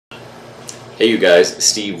Hey you guys,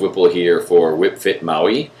 Steve Whipple here for WHIPFIT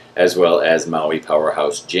Maui, as well as Maui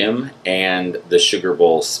Powerhouse Gym and the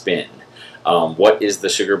Sugarbowl Spin. What is the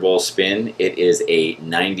Sugarbowl Spin? It is a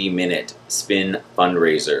 90-minute spin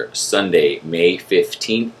fundraiser, Sunday, May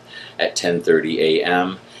 15th at 10:30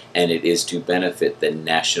 a.m. and it is to benefit the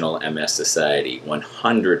National MS Society.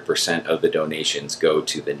 100% of the donations go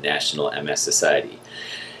to the National MS Society.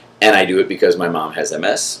 And I do it because my mom has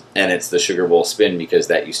MS, and it's the Sugarbowl Spin because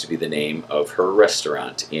that used to be the name of her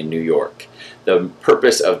restaurant in New York. The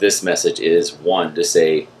purpose of this message is, one, to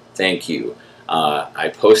say thank you.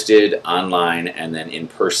 I posted online and then in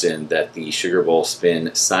person that the Sugarbowl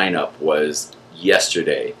Spin sign-up was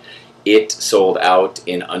yesterday. It sold out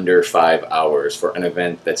in under 5 hours for an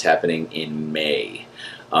event that's happening in May.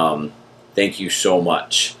 Thank you so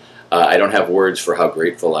much. I don't have words for how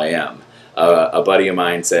grateful I am. A buddy of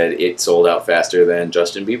mine said it sold out faster than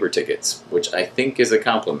Justin Bieber tickets, which I think is a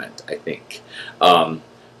compliment, I think.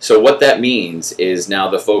 So what that means is now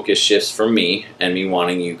the focus shifts from me and me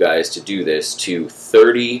wanting you guys to do this to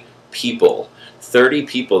 30 people. 30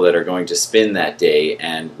 people that are going to spin that day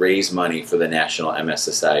and raise money for the National MS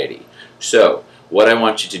Society. So what I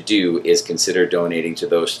want you to do is consider donating to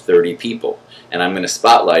those 30 people. And I'm going to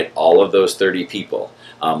spotlight all of those 30 people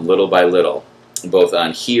little by little, both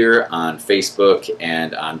on here, on Facebook,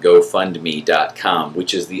 and on GoFundMe.com,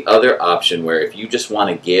 which is the other option where if you just want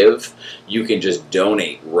to give, you can just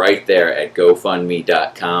donate right there at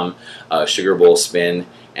GoFundMe.com, Sugarbowl Spin,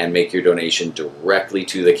 and make your donation directly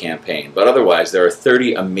to the campaign. But otherwise, there are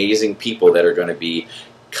 30 amazing people that are going to be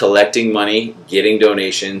collecting money, getting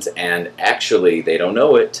donations, and actually, they don't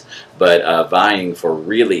know it, but vying for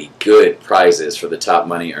really good prizes for the top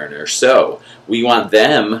money earners. So we want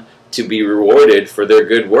them to be rewarded for their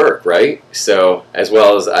good work, right? So, as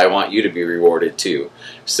well as I want you to be rewarded too.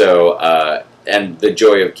 So, and the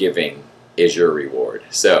joy of giving is your reward.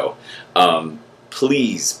 So,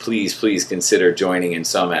 please, please, please consider joining in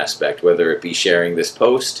some aspect, whether it be sharing this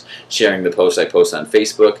post, sharing the post I post on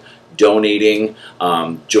Facebook, donating,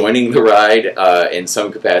 joining the ride in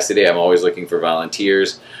some capacity. I'm always looking for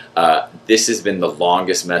volunteers. This has been the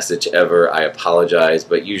longest message ever. I apologize,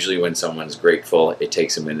 but usually when someone's grateful, it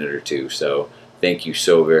takes a minute or two. So thank you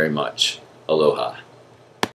so very much. Aloha.